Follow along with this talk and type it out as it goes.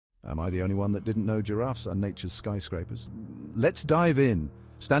Am I the only one that didn't know giraffes are nature's skyscrapers? Let's dive in.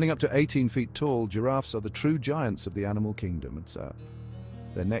 Standing up to 18 feet tall, giraffes are the true giants of the animal kingdom.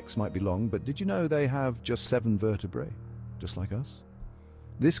 Their necks might be long, but did you know they have just 7 vertebrae, just like us?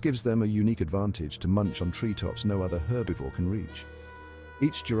 This gives them a unique advantage to munch on treetops no other herbivore can reach.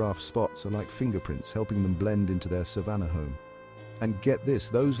 Each giraffe's spots are like fingerprints, helping them blend into their savanna home. And get this,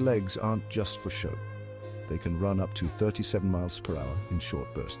 those legs aren't just for show. They can run up to 37 miles per hour in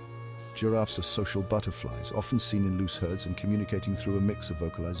short bursts. Giraffes are social butterflies, often seen in loose herds and communicating through a mix of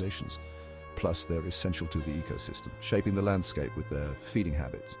vocalizations. Plus, they're essential to the ecosystem, shaping the landscape with their feeding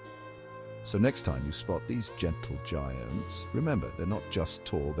habits. So next time you spot these gentle giants, remember, they're not just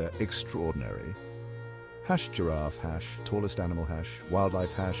tall, they're extraordinary. #giraffe, tallest animal #,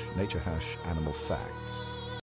 wildlife #, nature #, animal facts.